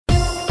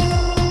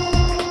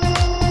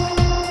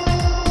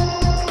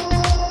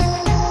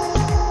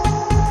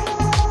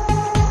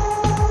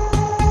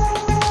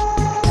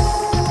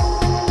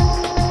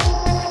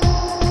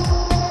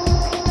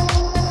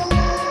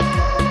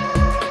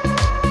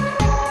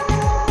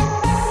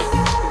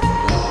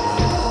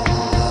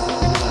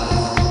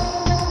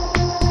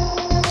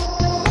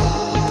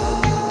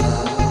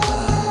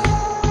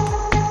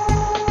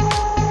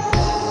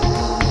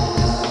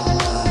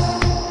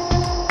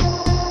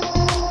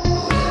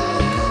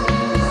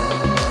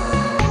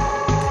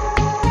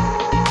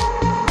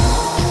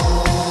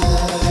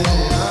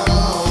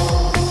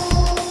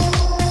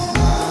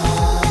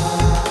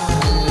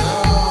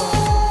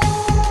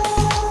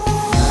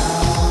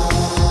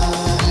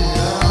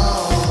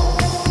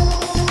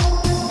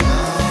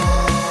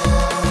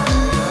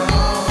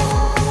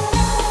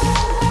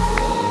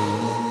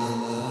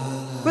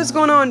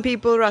on,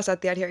 people? Ross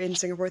out here in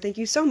Singapore. Thank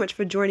you so much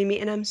for joining me,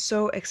 and I'm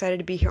so excited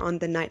to be here on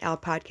the Night Owl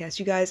podcast.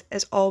 You guys,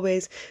 as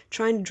always,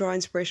 trying to draw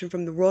inspiration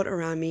from the world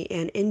around me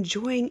and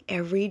enjoying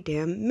every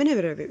damn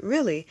minute of it,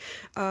 really.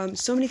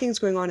 So many things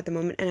going on at the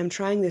moment, and I'm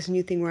trying this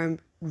new thing where I'm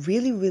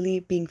really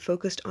being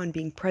focused on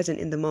being present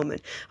in the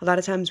moment. A lot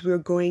of times we're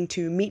going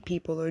to meet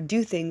people or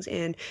do things,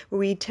 and what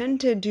we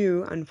tend to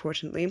do,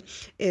 unfortunately,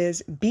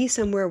 is be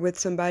somewhere with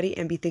somebody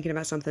and be thinking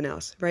about something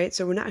else, right?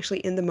 So we're not actually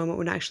in the moment,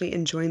 we're not actually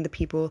enjoying the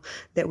people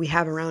that we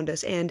have around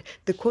us. And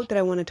the quote that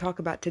I want to talk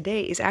about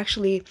today is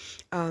actually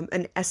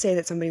an essay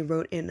that somebody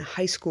wrote in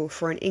high school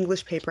for an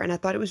English paper, and I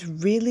thought it was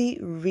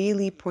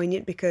really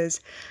poignant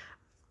because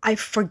I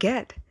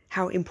forget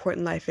how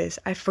important life is.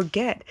 I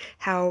forget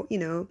how,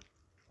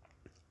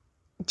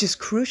 just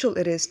crucial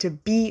it is to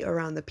be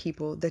around the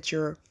people that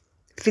you're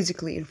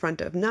physically in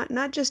front of,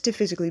 not just to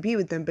physically be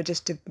with them, but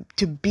just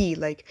to be,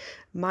 like,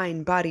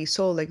 mind, body,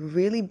 soul, like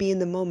really be in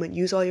the moment,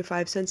 use all your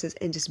five senses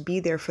and just be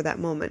there for that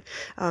moment.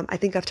 I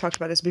think I've talked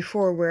about this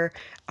before, where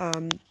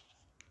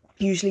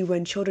usually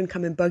when children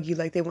come and bug you,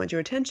 like they want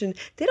your attention,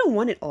 they don't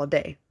want it all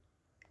day.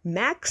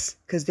 Max,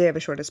 because they have a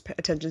shortest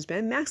attention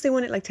span, max they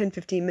want it like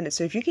 10-15 minutes.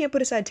 So if you can't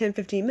put aside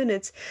 10-15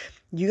 minutes,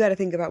 you got to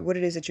think about what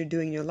it is that you're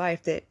doing in your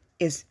life that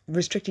is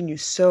restricting you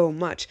so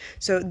much.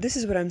 So this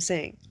is what I'm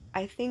saying.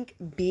 I think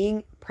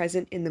being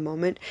present in the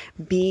moment,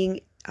 being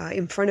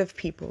in front of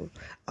people,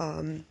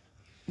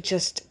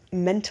 just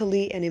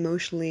mentally and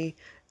emotionally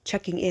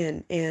checking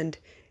in and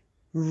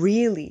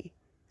really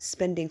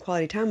spending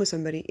quality time with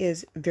somebody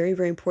is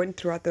very important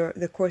throughout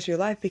the course of your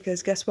life,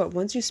 because guess what?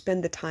 Once you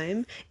spend the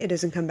time, it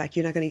doesn't come back.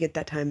 You're not going to get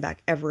that time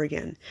back ever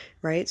again,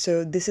 right?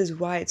 So this is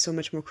why it's so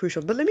much more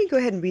crucial. But let me go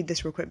ahead and read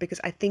this real quick, because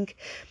I think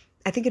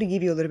it'll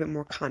give you a little bit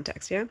more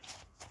context, yeah?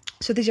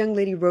 So this young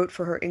lady wrote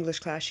for her English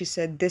class. She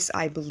said, "This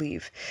I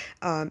believe."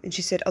 And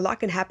she said, "A lot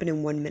can happen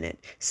in 1 minute.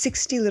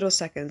 60 little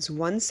seconds.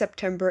 1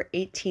 September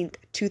 18th,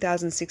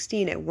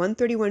 2016 at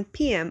 1:31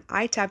 p.m.,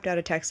 I tapped out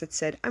a text that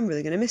said, 'I'm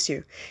really going to miss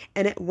you.'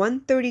 And at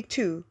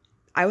 1:32,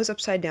 I was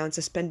upside down,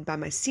 suspended by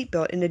my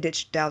seatbelt in a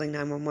ditch, dialing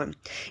 911.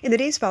 In the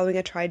days following,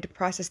 I tried to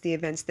process the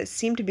events that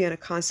seemed to be on a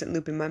constant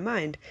loop in my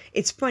mind.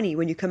 It's funny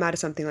when you come out of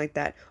something like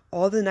that.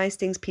 All the nice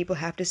things people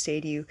have to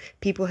say to you,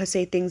 people who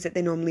say things that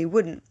they normally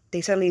wouldn't. They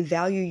suddenly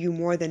value you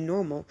more than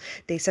normal.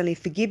 They suddenly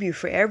forgive you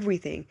for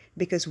everything,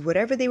 because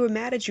whatever they were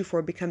mad at you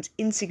for becomes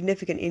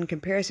insignificant in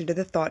comparison to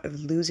the thought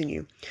of losing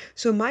you.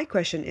 So my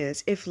question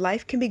is, if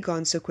life can be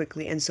gone so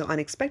quickly and so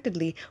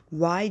unexpectedly,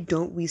 why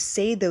don't we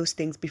say those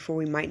things before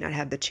we might not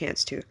have the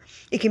chance to?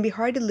 It can be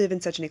hard to live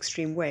in such an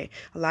extreme way.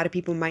 A lot of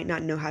people might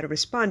not know how to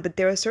respond, but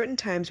there are certain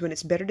times when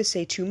it's better to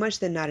say too much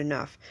than not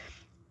enough.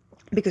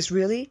 Because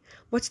really,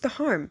 what's the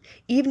harm?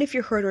 Even if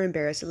you're hurt or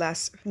embarrassed,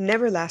 it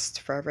never lasts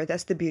forever.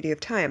 That's the beauty of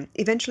time.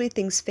 Eventually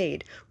things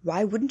fade.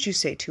 Why wouldn't you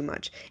say too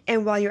much?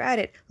 And while you're at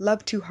it,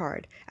 love too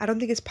hard. I don't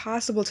think it's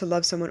possible to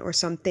love someone or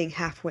something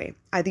halfway.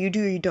 Either you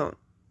do or you don't.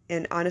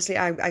 And honestly,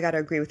 I gotta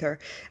agree with her.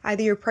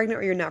 Either you're pregnant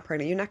or you're not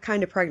pregnant. You're not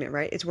kind of pregnant,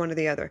 right? It's one or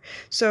the other.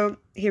 So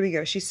here we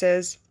go. She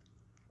says,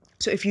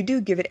 "So if you do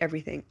give it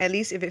everything, at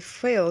least if it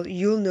failed,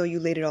 you'll know you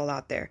laid it all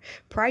out there.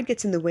 Pride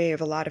gets in the way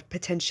of a lot of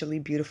potentially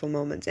beautiful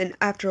moments. And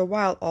after a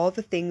while, all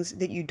the things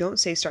that you don't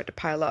say start to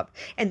pile up.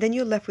 And then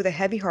you're left with a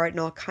heavy heart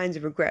and all kinds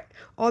of regret,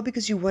 all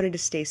because you wanted to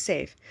stay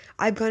safe.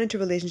 I've gone into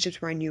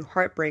relationships where I knew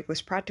heartbreak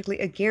was practically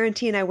a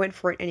guarantee, and I went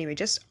for it anyway,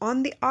 just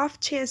on the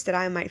off chance that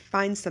I might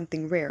find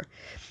something rare.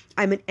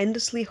 I'm an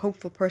endlessly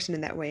hopeful person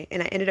in that way,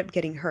 and I ended up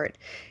getting hurt.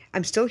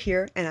 I'm still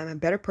here, and I'm a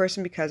better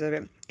person because of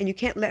it. And you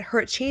can't let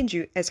hurt change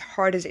you, as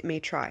hard as it may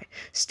try.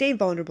 Stay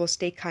vulnerable,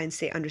 stay kind,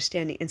 stay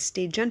understanding, and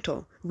stay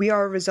gentle. We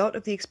are a result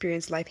of the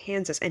experience life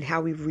hands us and how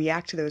we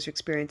react to those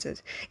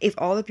experiences. If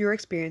all of your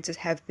experiences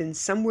have been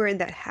somewhere in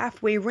that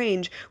halfway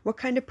range, what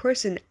kind of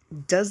person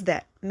does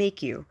that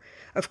make you?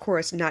 Of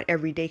course, not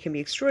every day can be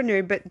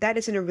extraordinary, but that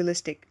isn't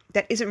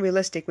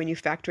realistic when you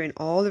factor in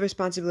all the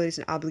responsibilities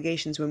and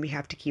obligations when we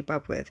have to keep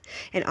up with.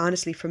 And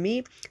honestly, for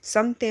me,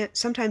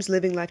 sometimes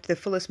living life to the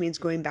fullest means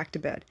going back to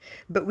bed.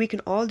 But we can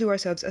all do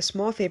ourselves a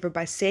small favor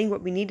by saying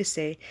what we need to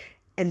say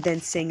and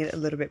then saying it a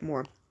little bit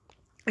more."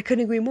 I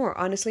couldn't agree more,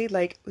 honestly.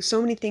 Like, so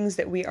many things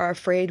that we are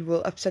afraid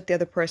will upset the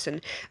other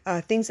person.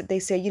 Things that they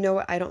say, "You know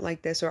what, I don't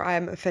like this," or "I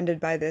am offended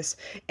by this."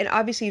 And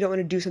obviously you don't want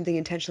to do something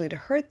intentionally to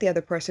hurt the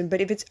other person,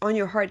 but if it's on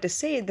your heart to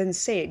say it, then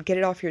say it. Get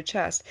it off your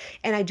chest.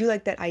 And I do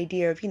like that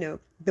idea of,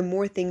 the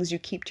more things you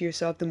keep to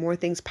yourself, the more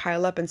things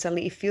pile up, and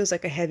suddenly it feels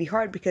like a heavy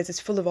heart because it's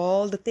full of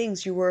all the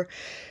things you were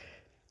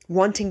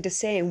wanting to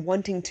say and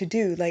wanting to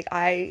do. Like,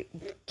 I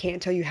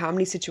can't tell you how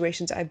many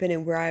situations I've been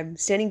in where I'm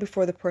standing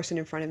before the person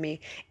in front of me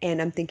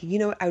and I'm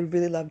thinking, I would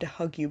really love to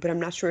hug you, but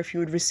I'm not sure if you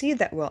would receive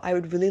that well. I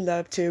would really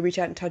love to reach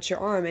out and touch your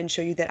arm and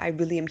show you that I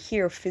really am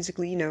here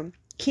physically,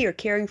 here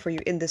caring for you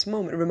in this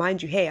moment,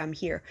 remind you, hey, I'm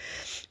here.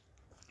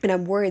 And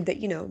I'm worried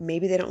that,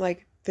 maybe they don't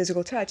like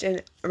physical touch.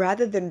 And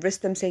rather than risk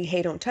them saying,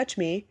 "Hey, don't touch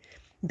me,"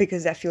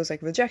 because that feels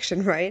like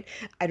rejection, right?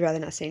 I'd rather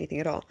not say anything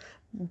at all.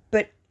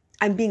 But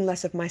I'm being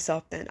less of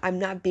myself then. I'm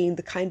not being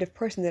the kind of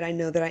person that I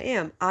know that I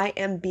am. I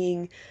am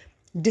being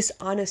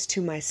dishonest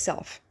to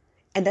myself.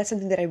 And that's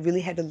something that I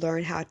really had to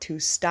learn how to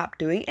stop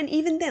doing. And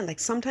even then, like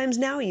sometimes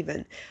now,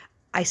 even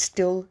I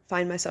still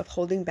find myself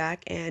holding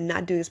back and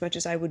not doing as much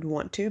as I would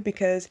want to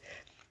because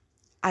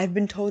I've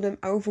been told I'm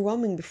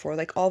overwhelming before.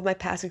 Like all of my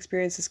past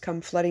experiences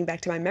come flooding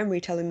back to my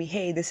memory, telling me,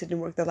 hey, this didn't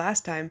work the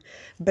last time.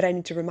 But I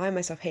need to remind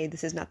myself, hey,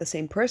 this is not the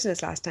same person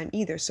as last time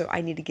either. So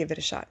I need to give it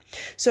a shot.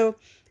 So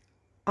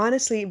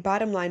honestly,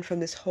 bottom line from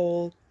this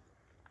whole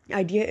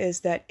idea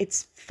is that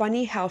it's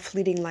funny how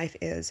fleeting life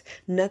is.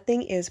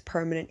 Nothing is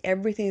permanent.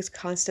 Everything is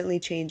constantly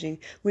changing,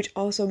 which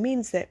also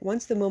means that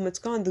once the moment's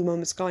gone, the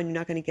moment's gone. You're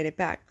not going to get it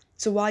back.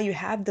 So while you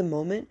have the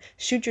moment,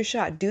 shoot your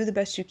shot. Do the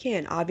best you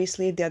can.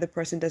 Obviously, if the other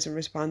person doesn't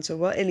respond so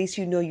well, at least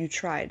you know you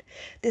tried.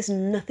 There's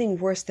nothing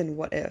worse than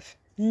what if.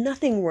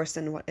 Nothing worse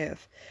than what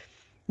if.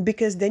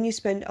 Because then you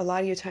spend a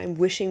lot of your time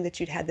wishing that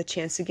you'd had the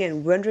chance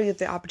again, wondering if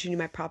the opportunity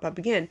might pop up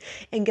again.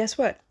 And guess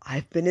what?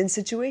 I've been in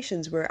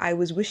situations where I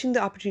was wishing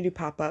the opportunity to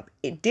pop up.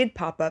 It did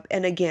pop up.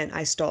 And again,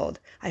 I stalled.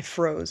 I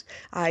froze.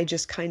 I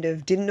just kind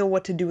of didn't know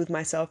what to do with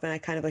myself. And I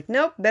kind of like,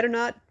 nope, better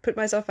not put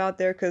myself out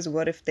there because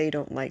what if they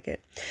don't like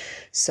it?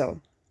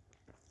 So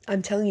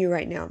I'm telling you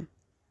right now,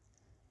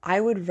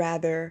 I would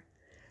rather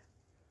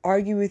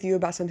argue with you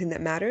about something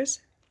that matters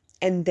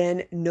and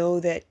then know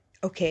that,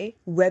 okay,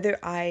 whether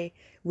I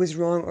was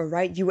wrong or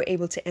right, you were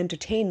able to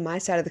entertain my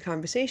side of the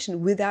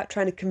conversation without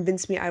trying to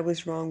convince me I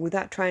was wrong,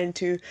 without trying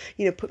to,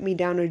 put me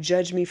down or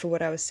judge me for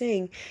what I was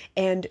saying,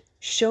 and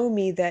show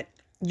me that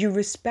you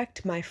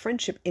respect my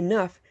friendship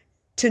enough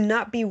to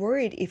not be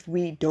worried if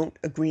we don't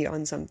agree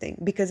on something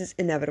because it's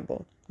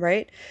inevitable,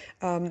 right?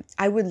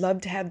 I would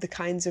love to have the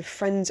kinds of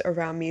friends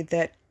around me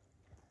that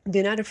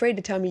they're not afraid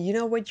to tell me, you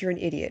know what, you're an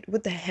idiot.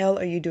 What the hell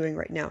are you doing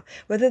right now?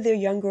 Whether they're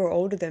younger or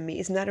older than me,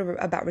 it's not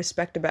about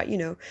respect, about,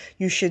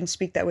 you shouldn't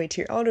speak that way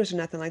to your elders or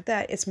nothing like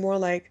that. It's more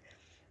like,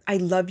 I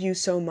love you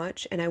so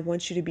much and I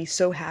want you to be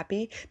so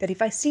happy that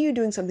if I see you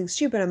doing something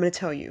stupid, I'm going to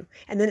tell you.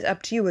 And then it's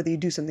up to you whether you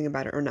do something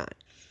about it or not.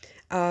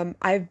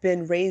 I've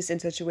been raised in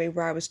such a way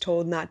where I was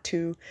told not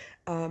to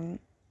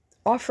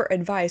offer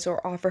advice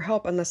or offer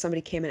help unless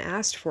somebody came and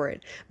asked for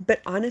it.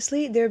 But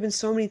honestly, there have been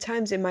so many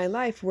times in my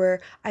life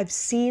where I've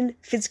seen,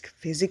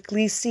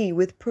 physically see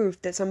with proof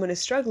that someone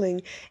is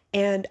struggling,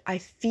 and I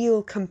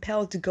feel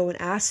compelled to go and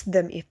ask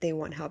them if they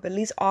want help. At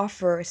least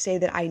offer, say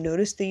that I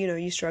noticed that,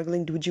 you're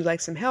struggling. Would you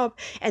like some help?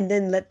 And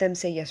then let them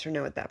say yes or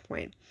no at that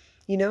point,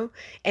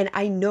 And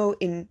I know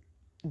in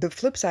the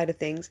flip side of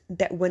things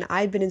that when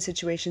I've been in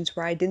situations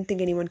where I didn't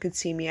think anyone could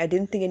see me, I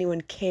didn't think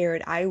anyone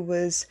cared, I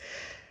was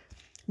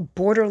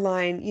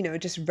borderline,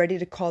 just ready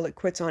to call it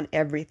quits on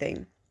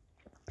everything.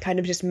 Kind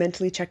of just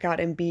mentally check out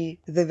and be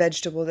the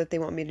vegetable that they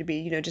want me to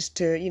be, just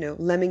to,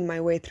 lemming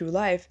my way through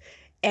life.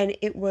 And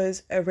it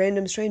was a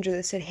random stranger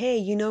that said, hey,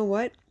 you know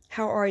what?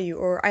 How are you?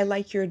 Or I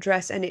like your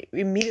dress. And it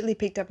immediately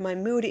picked up my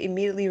mood. It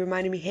immediately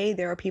reminded me, hey,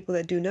 there are people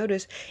that do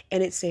notice.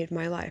 And it saved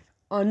my life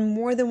on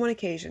more than one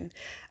occasion.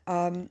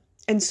 And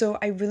so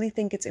I really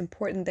think it's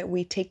important that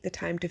we take the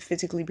time to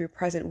physically be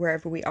present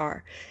wherever we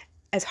are.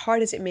 As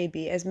hard as it may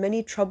be, as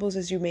many troubles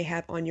as you may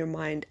have on your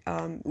mind,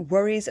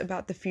 worries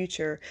about the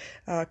future,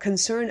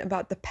 concern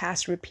about the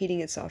past repeating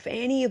itself,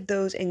 any of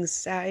those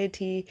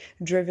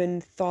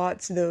anxiety-driven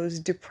thoughts, those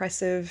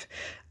depressive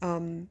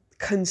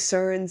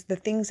concerns, the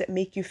things that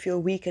make you feel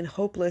weak and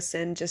hopeless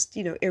and just,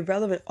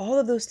 irrelevant, all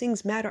of those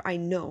things matter, I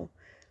know.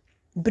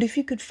 But if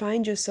you could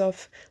find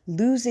yourself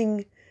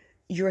losing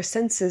your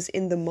senses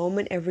in the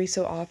moment every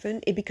so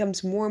often, it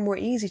becomes more and more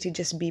easy to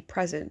just be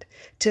present,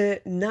 to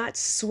not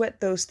sweat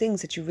those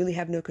things that you really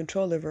have no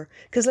control over.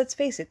 Because let's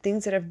face it,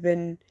 things that have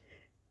been,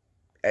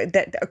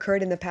 that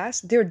occurred in the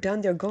past, they're done,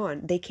 they're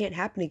gone. They can't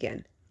happen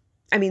again.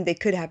 I mean, they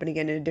could happen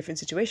again in a different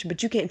situation,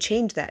 but you can't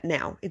change that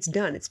now. It's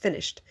done, it's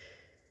finished.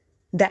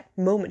 That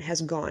moment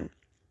has gone.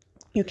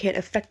 You can't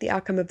affect the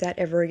outcome of that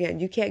ever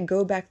again. You can't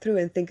go back through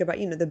and think about,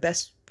 the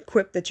best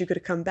quip that you could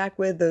have come back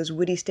with, those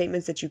witty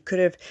statements that you could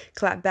have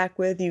clapped back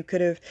with. You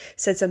could have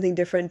said something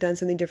different, done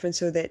something different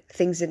so that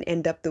things didn't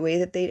end up the way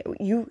that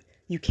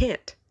you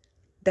can't.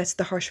 That's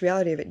the harsh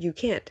reality of it. You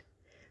can't.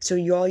 So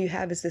all you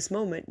have is this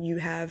moment. You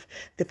have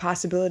the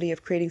possibility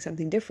of creating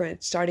something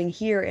different, starting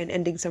here and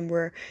ending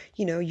somewhere,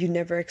 you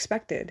never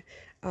expected.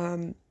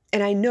 And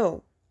I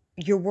know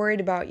you're worried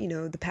about,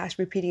 the past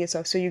repeating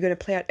itself. So you're going to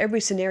play out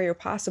every scenario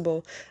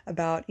possible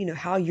about,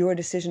 how your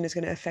decision is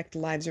going to affect the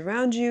lives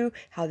around you,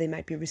 how they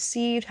might be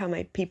received, how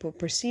might people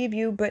perceive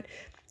you. But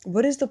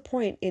what is the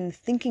point in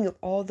thinking of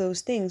all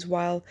those things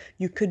while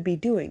you could be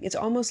doing? It's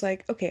almost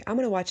like, okay, I'm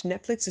going to watch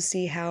Netflix to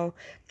see how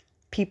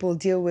people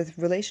deal with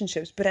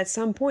relationships. But at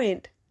some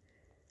point,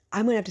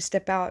 I'm going to have to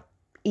step out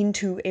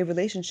into a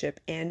relationship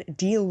and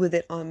deal with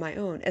it on my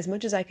own. As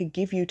much as I could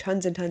give you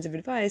tons and tons of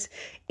advice,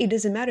 it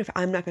doesn't matter if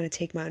I'm not going to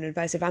take my own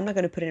advice, if I'm not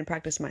going to put it in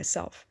practice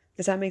myself.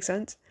 Does that make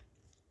sense?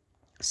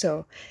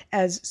 So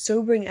as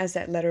sobering as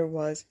that letter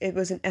was, it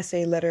was an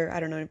essay letter, I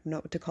don't know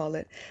what to call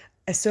it.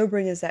 As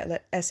sobering as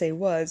that essay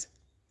was,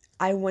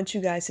 I want you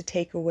guys to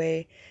take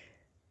away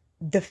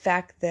the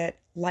fact that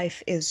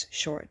life is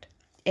short.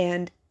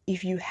 And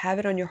if you have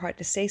it on your heart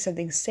to say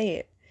something, say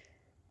it.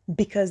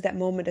 because that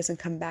moment doesn't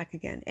come back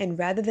again. And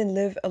rather than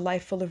live a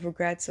life full of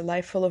regrets, a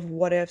life full of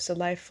what ifs, a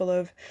life full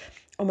of,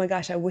 oh my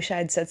gosh, I wish I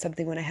had said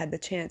something when I had the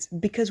chance,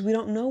 because we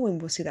don't know when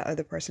we'll see that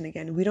other person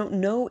again. We don't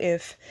know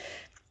if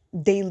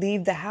they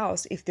leave the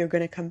house, if they're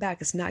going to come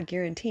back. It's not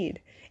guaranteed.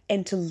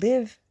 And to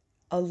live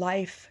a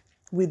life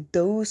with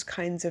those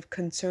kinds of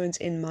concerns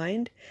in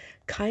mind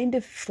kind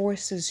of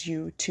forces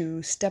you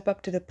to step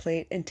up to the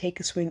plate and take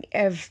a swing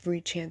every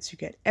chance you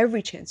get,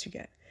 every chance you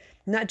get.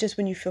 Not just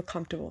when you feel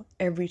comfortable,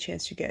 every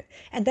chance you get.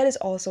 And that is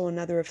also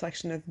another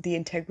reflection of the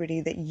integrity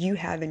that you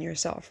have in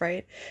yourself,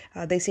 right?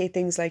 They say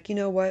things like, you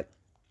know what?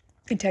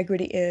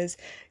 Integrity is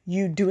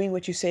you doing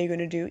what you say you're going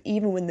to do,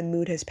 even when the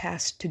mood has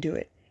passed to do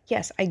it.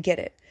 Yes, I get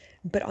it.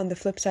 But on the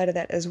flip side of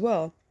that as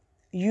well,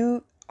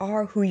 you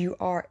are who you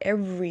are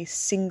every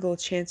single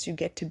chance you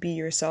get to be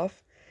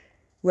yourself,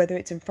 whether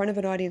it's in front of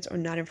an audience or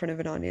not in front of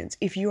an audience.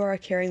 If you are a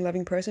caring,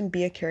 loving person,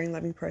 be a caring,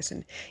 loving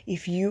person.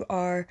 If you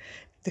are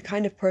the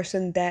kind of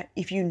person that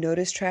if you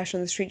notice trash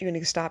on the street, you're going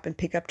to stop and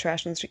pick up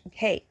trash on the street,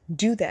 hey,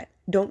 do that.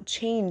 Don't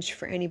change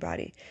for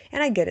anybody.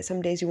 And I get it,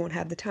 some days you won't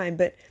have the time,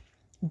 but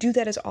do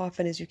that as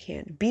often as you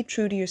can. Be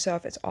true to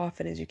yourself as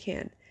often as you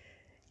can.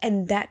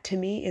 And that to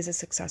me is a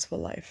successful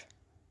life.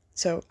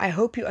 So I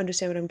hope you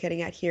understand what I'm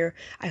getting at here.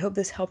 I hope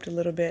this helped a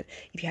little bit.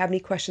 If you have any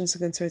questions or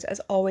concerns, as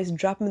always,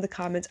 drop them in the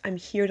comments. I'm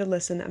here to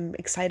listen. I'm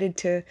excited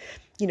to,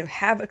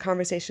 have a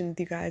conversation with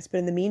you guys. But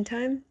in the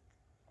meantime,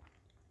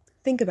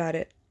 think about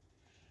it.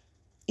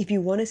 If you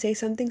want to say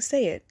something,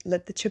 say it.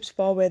 Let the chips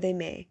fall where they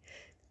may.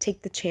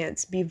 Take the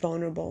chance. Be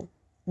vulnerable.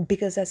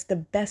 Because that's the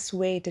best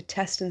way to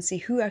test and see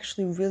who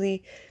actually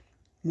really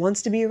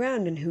wants to be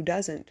around and who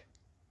doesn't.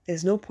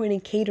 There's no point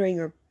in catering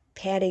or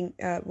padding,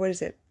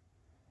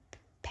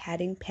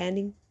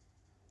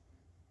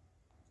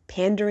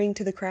 pandering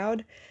to the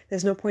crowd.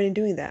 There's no point in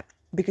doing that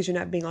because you're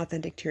not being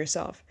authentic to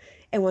yourself.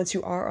 And once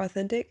you are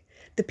authentic,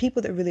 the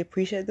people that really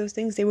appreciate those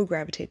things, they will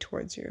gravitate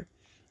towards you.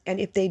 And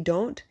if they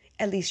don't,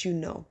 at least you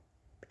know.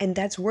 And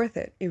that's worth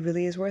it. It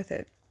really is worth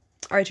it.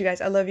 All right, you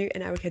guys, I love you,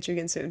 and I will catch you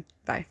again soon.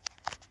 Bye.